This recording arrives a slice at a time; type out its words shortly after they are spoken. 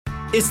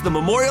It's the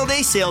Memorial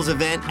Day sales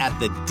event at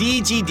the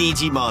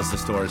DGDG Mazda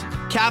stores.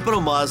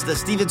 Capital Mazda,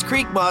 Stevens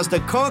Creek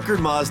Mazda, Concord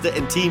Mazda,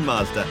 and Team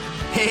Mazda.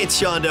 Hey, it's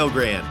Sean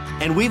Delgrand.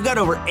 And we've got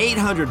over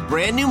 800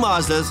 brand new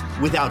Mazdas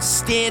with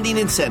outstanding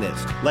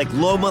incentives, like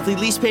low monthly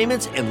lease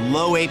payments and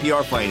low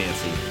APR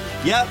financing.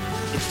 Yep,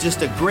 it's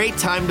just a great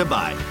time to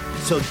buy.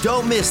 So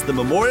don't miss the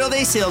Memorial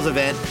Day sales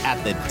event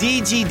at the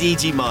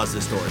DGDG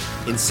Mazda stores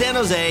in San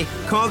Jose,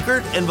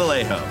 Concord, and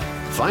Vallejo.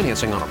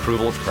 Financing on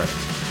approval of credit.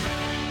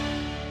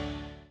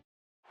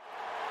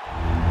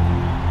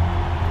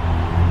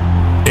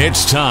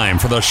 It's time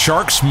for the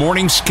Sharks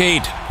Morning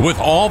Skate with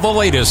all the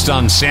latest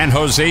on San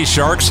Jose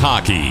Sharks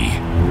hockey.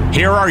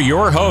 Here are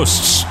your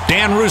hosts,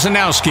 Dan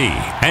Rusanowski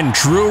and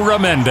Drew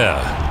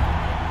Remenda.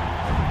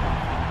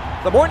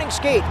 The Morning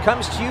Skate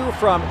comes to you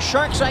from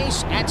Sharks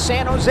Ice at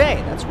San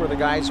Jose. That's where the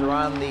guys are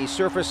on the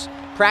surface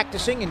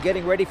practicing and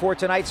getting ready for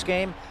tonight's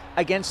game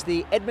against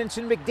the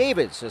Edmonton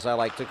McDavids, as I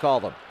like to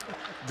call them.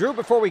 Drew,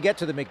 before we get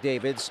to the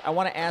McDavids, I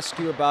want to ask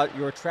you about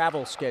your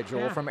travel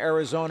schedule from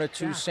Arizona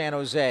to San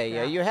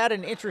Jose. You had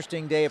an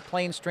interesting day of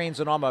planes, trains,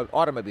 and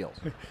automobiles.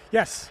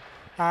 Yes.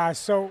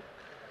 So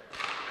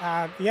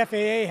the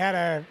FAA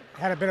had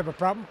a bit of a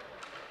problem,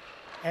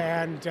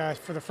 and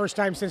for the first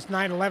time since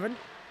 9/11,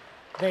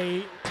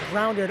 they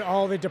grounded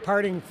all the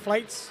departing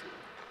flights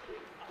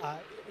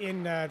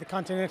in the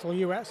continental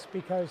U.S.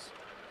 because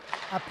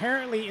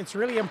apparently it's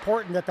really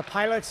important that the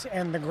pilots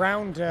and the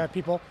ground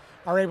people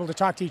are able to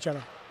talk to each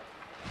other.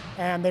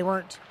 And they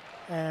weren't.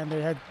 And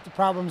they had the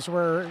problems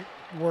were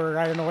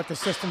I don't know what the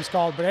system's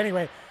called, but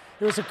anyway,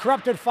 it was a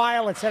corrupted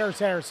file, et cetera, et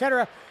cetera, et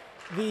cetera.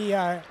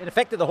 It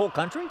affected the whole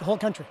country? The whole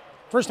country.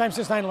 First time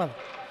since 9/11.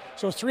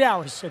 So it's 3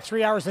 hours. At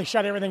 3 hours, they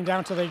shut everything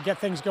down till they get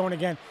things going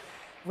again.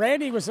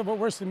 Randy was a bit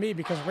worse than me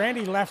because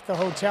Randy left the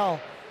hotel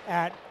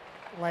at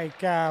like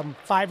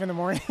 5 in the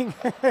morning,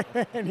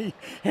 and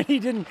he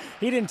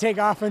didn't take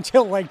off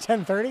until like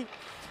 10:30.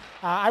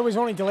 I was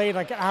only delayed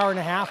like an hour and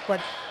a half,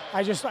 but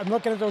I'm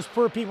looking at those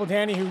poor people,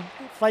 Danny, who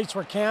flights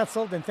were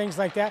canceled and things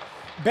like that.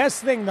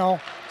 Best thing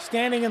though,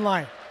 standing in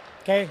line,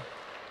 okay,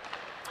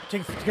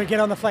 to get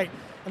on the flight.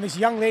 And this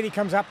young lady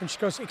comes up and she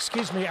goes,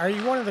 "Excuse me, are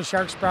you one of the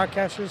Sharks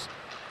broadcasters?"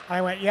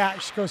 I went, "Yeah."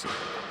 She goes,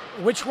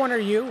 "Which one are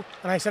you?"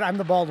 And I said, "I'm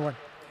the bald one."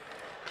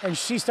 And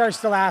she starts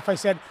to laugh. I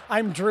said,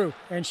 "I'm Drew."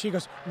 And she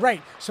goes,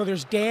 "Right, so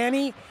there's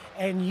Danny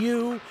and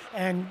you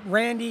and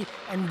Randy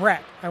and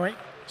Brett." I went,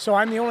 "So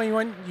I'm the only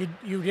one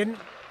you didn't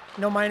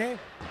know my name?"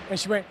 And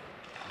she went,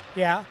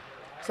 "Yeah."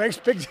 So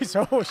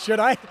so should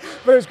I?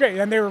 But it was great,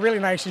 and they were really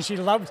nice. And she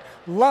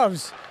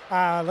loves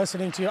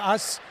listening to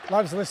us,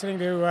 loves listening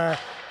to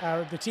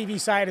the TV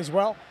side as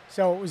well.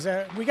 So it was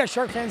we got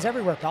Shark fans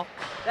everywhere, pal.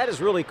 That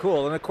is really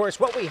cool. And of course,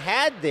 what we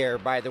had there,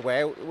 by the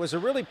way, was a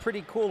really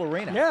pretty cool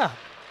arena. Yeah,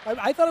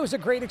 I thought it was a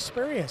great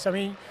experience. I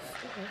mean,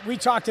 we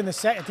talked at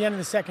the end of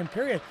the second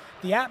period.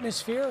 The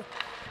atmosphere,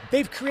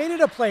 they've created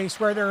a place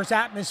where there's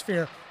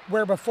atmosphere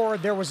where before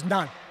there was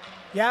none.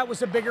 Yeah, it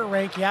was a bigger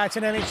rink. Yeah, it's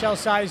an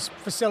NHL-sized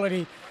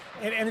facility,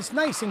 and it's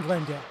nice in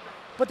Glendale.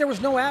 But there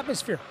was no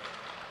atmosphere.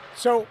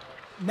 So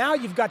now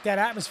you've got that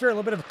atmosphere, a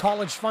little bit of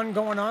college fun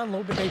going on, a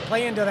little bit they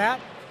play into that,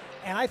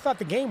 and I thought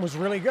the game was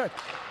really good.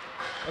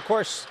 Of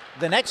course,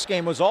 the next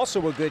game was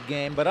also a good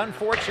game, but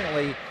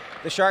unfortunately,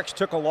 the Sharks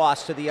took a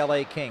loss to the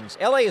LA Kings.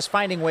 LA is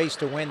finding ways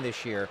to win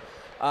this year.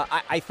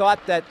 I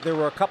thought that there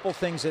were a couple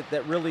things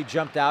that really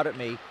jumped out at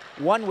me.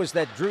 One was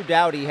that Drew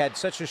Doughty had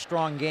such a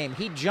strong game.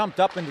 He jumped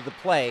up into the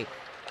play.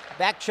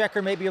 Back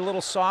checker maybe a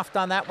little soft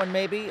on that one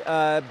maybe,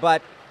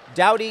 but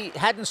Doughty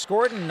hadn't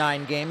scored in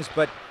 9 games,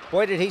 but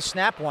boy did he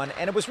snap one.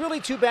 And it was really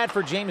too bad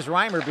for James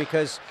Reimer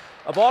because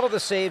of all of the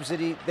saves that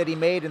he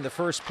made in the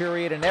first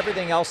period and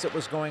everything else that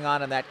was going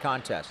on in that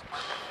contest.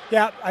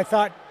 Yeah, I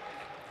thought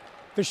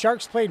the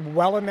Sharks played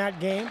well in that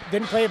game.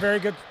 Didn't play very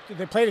good.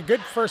 They played a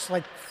good first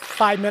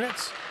 5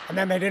 minutes, and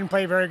then they didn't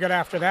play very good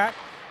after that.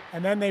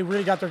 And then they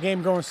really got their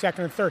game going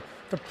second and third.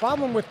 The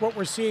problem with what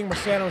we're seeing with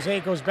San Jose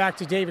goes back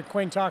to David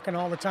Quinn talking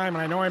all the time,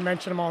 and I know I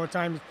mention him all the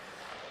time,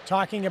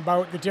 talking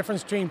about the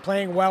difference between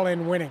playing well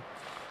and winning.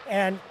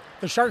 And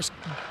the Sharks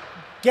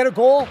get a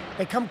goal,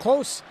 they come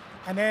close,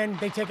 and then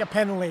they take a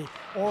penalty,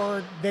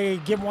 or they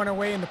give one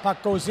away and the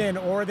puck goes in,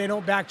 or they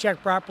don't back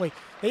check properly.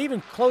 They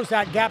even close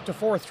that gap to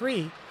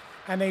 4-3,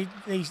 and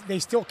they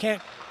still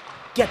can't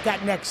get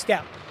that next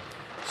step.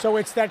 So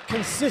it's that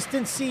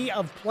consistency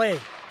of play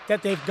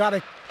that they've got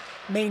to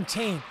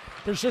maintain.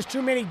 There's just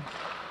too many.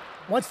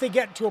 Once they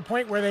get to a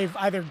point where they've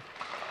either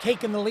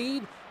taken the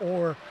lead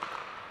or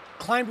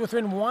climbed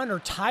within one or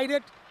tied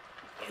it,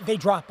 they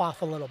drop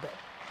off a little bit.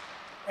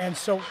 And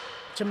so,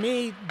 to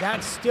me,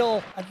 that's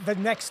still the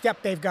next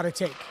step they've got to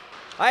take.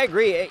 I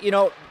agree.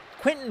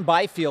 Quentin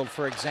Byfield,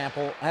 for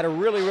example, had a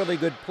really, really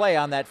good play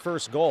on that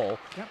first goal.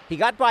 Yep. He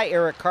got by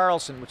Erik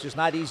Karlsson, which is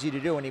not easy to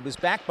do, and he was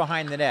back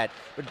behind the net.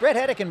 But Brett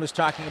Hedican was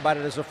talking about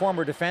it as a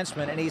former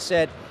defenseman, and he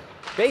said,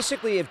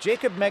 basically, if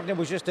Jacob Megna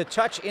was just a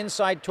touch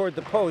inside toward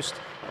the post,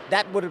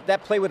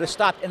 that play would have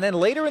stopped. And then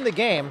later in the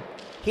game,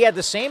 he had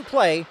the same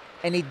play,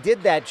 and he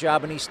did that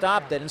job, and he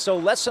stopped it. And so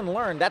lesson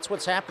learned, that's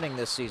what's happening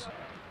this season.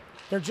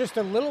 They're just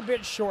a little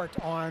bit short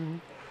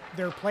on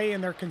their play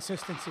and their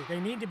consistency. They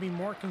need to be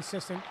more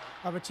consistent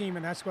of a team,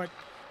 and that's what,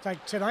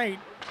 like tonight,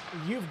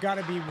 you've got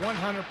to be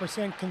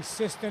 100%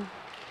 consistent.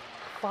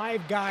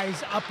 5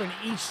 guys up in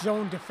each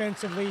zone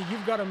defensively.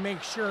 You've got to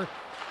make sure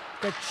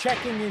that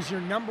checking is your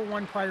number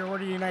one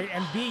priority tonight,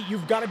 and B,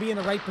 you've got to be in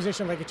the right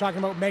position, like you're talking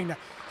about Magna.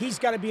 He's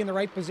got to be in the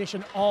right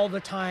position all the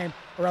time,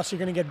 or else you're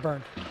going to get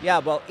burned. Yeah,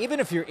 well,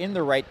 even if you're in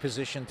the right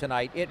position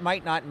tonight, it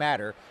might not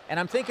matter. And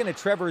I'm thinking of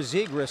Trevor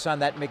Zegras on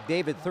that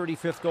McDavid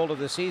 35th goal of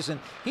the season.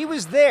 He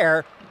was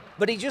there,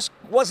 but he just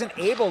wasn't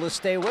able to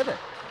stay with it.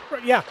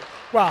 Yeah,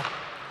 well,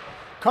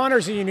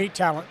 Connor's a unique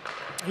talent.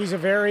 He's a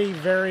very,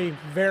 very,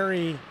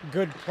 very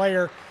good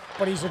player,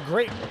 but he's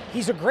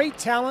a great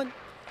talent,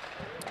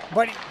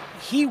 but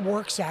he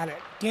works at it.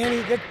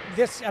 Danny,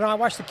 and I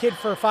watched the kid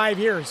for 5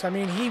 years. I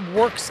mean, he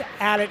works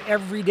at it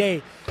every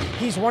day.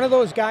 He's one of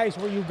those guys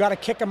where you've got to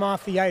kick him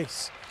off the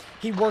ice.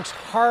 He works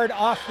hard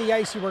off the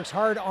ice. He works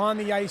hard on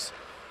the ice.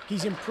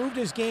 He's improved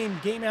his game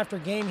after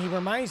game. He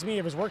reminds me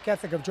of his work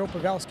ethic of Joe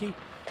Pavelski.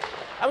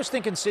 I was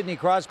thinking Sidney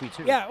Crosby,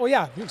 too. Yeah, well,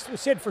 yeah,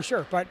 Sid for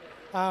sure, but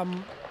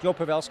Joe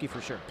Pavelski for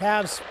sure.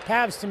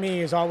 Pavs to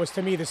me is always,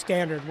 the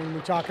standard when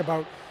we talk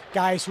about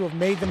guys who have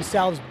made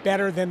themselves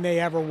better than they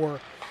ever were.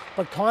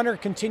 But Connor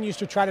continues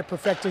to try to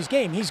perfect his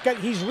game. He's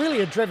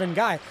really a driven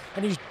guy,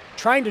 and he's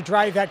trying to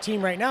drive that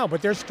team right now,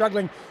 but they're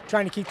struggling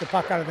trying to keep the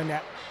puck out of the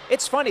net.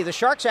 It's funny, the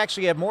Sharks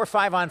actually have more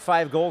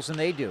 5-on-5 goals than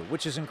they do,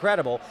 which is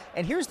incredible.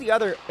 And here's the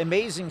other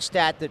amazing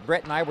stat that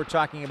Brett and I were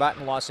talking about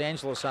in Los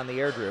Angeles on the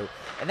air, Drew,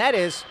 and that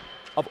is,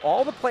 of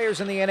all the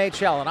players in the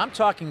NHL, and I'm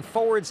talking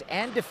forwards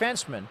and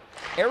defensemen,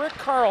 Erik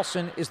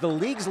Karlsson is the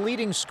league's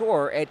leading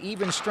scorer at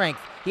even strength.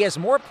 He has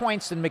more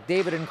points than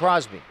McDavid and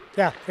Crosby.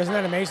 Yeah, isn't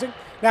that amazing?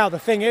 Now, the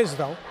thing is,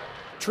 though,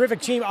 terrific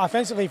team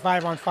offensively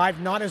 5-on-5,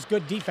 not as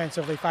good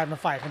defensively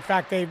 5-on-5. In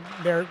fact,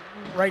 they're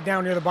right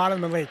down near the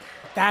bottom of the league.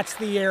 That's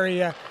the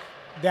area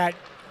that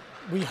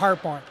we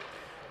harp on.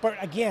 But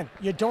again,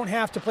 you don't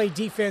have to play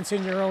defense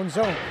in your own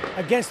zone.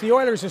 Against the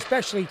Oilers,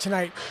 especially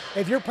tonight,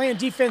 if you're playing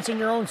defense in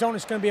your own zone,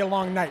 it's going to be a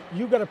long night.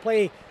 You've got to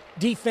play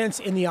defense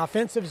in the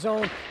offensive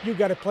zone. You've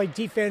got to play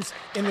defense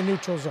in the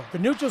neutral zone. The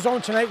neutral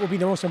zone tonight will be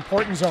the most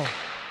important zone.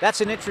 That's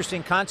an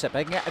interesting concept.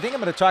 I think I'm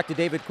going to talk to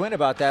David Quinn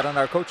about that on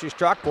our Coach's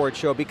Chalkboard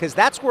show, because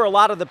that's where a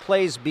lot of the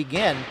plays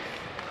begin.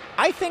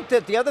 I think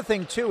that the other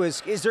thing, too,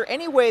 is there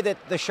any way that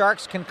the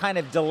Sharks can kind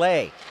of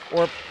delay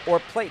or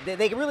play?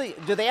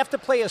 Do they have to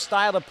play a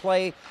style of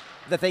play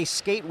that they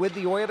skate with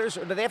the Oilers,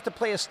 or do they have to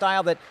play a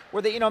style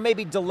where they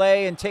maybe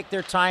delay and take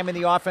their time in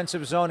the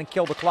offensive zone and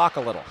kill the clock a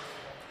little?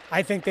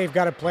 I think they've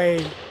got to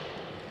play,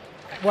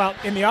 well,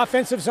 in the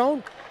offensive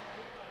zone,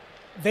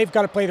 they've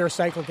got to play their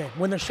cycle game.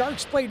 When the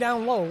Sharks play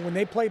down low, when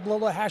they play below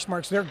the hash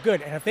marks, they're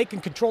good. And if they can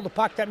control the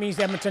puck, that means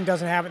Edmonton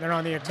doesn't have it, they're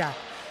on the attack.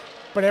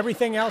 But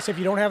everything else, if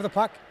you don't have the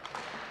puck,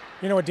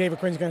 you know what David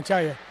Quinn's going to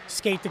tell you.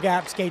 Skate the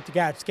gap, skate the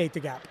gap, skate the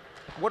gap.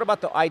 What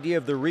about the idea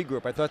of the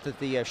regroup? I thought that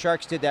the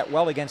Sharks did that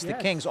well against the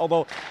Kings,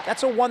 although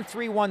that's a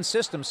 1-3-1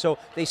 system, so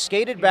they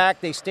skated back,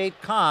 they stayed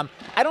calm.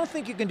 I don't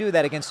think you can do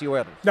that against the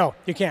Oilers. No,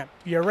 you can't.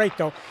 You're right,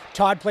 though.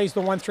 Todd plays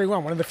the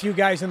 1-3-1. One of the few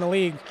guys in the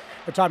league,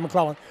 Todd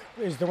McClellan,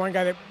 is the one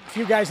guy that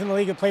few guys in the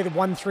league that play the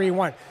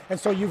 1-3-1. And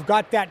so you've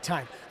got that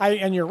time.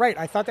 And you're right.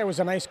 I thought that was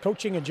a nice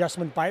coaching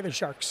adjustment by the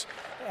Sharks,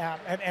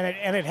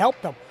 and it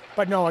helped them.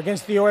 But no,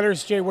 against the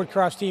Oilers, Jay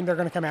Woodcroft's team, they're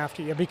going to come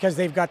after you because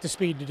they've got the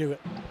speed to do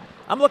it.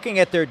 I'm looking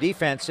at their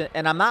defense,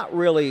 and I'm not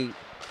really,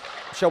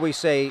 shall we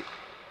say,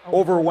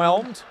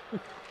 overwhelmed.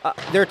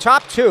 Their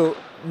top two,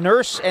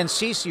 Nurse and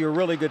Ceci, are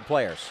really good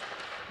players.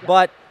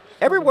 But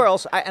everywhere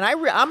else,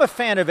 I'm a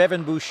fan of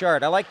Evan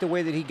Bouchard. I like the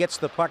way that he gets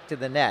the puck to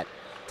the net.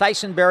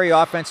 Tyson Barrie,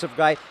 offensive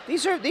guy.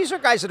 These are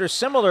guys that are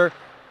similar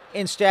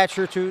in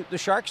stature to the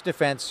Sharks'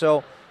 defense.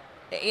 So,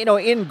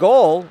 in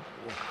goal,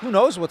 who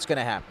knows what's going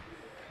to happen?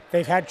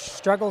 They've had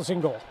struggles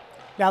in goal.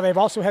 Now, they've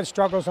also had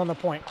struggles on the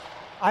point.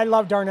 I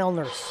love Darnell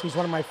Nurse. He's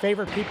one of my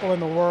favorite people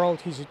in the world.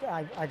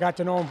 I got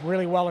to know him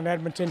really well in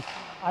Edmonton.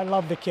 I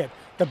love the kid.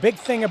 The big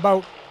thing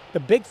about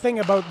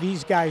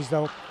these guys,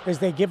 though, is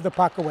they give the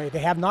puck away. They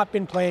have not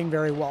been playing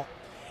very well.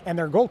 And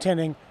their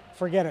goaltending,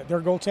 forget it.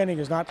 Their goaltending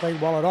has not played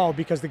well at all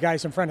because the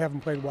guys in front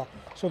haven't played well.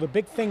 So the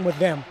big thing with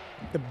them,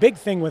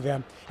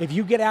 if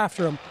you get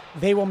after them,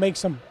 they will make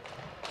some,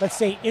 let's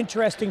say,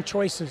 interesting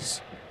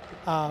choices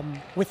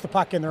with the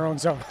puck in their own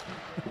zone.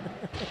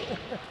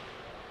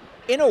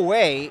 In a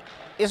way,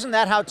 isn't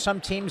that how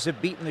some teams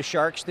have beaten the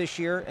Sharks this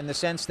year, in the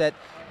sense that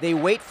they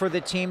wait for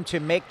the team to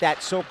make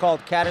that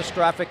so-called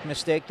catastrophic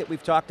mistake that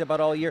we've talked about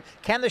all year?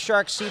 Can the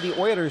Sharks see the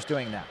Oilers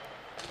doing that?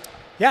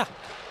 Yeah,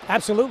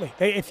 absolutely.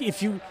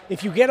 If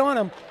you get on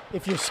them,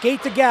 if you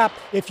skate the gap,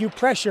 if you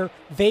pressure,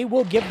 they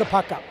will give the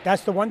puck up.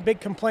 That's the one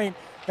big complaint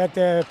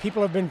that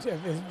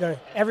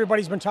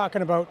everybody's been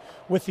talking about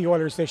with the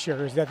Oilers this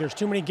year, is that there's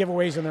too many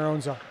giveaways in their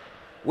own zone.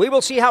 We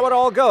will see how it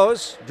all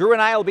goes. Drew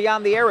and I will be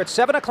on the air at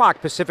 7 o'clock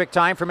Pacific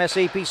time from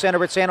SAP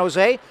Center at San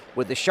Jose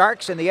with the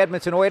Sharks and the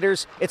Edmonton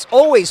Oilers. It's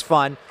always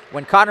fun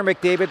when Connor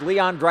McDavid,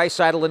 Leon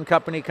Draisaitl and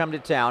company come to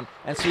town,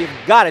 and so you've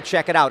got to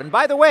check it out. And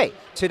by the way,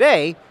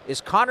 today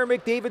is Connor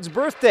McDavid's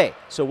birthday,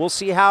 so we'll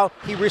see how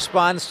he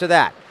responds to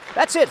that.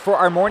 That's it for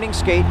our morning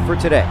skate for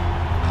today.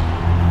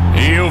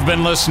 You've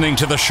been listening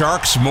to the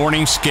Sharks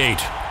Morning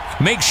Skate.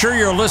 Make sure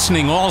you're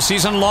listening all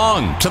season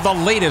long to the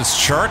latest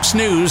Sharks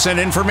news and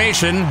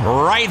information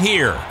right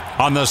here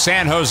on the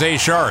San Jose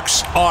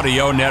Sharks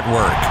Audio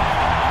Network.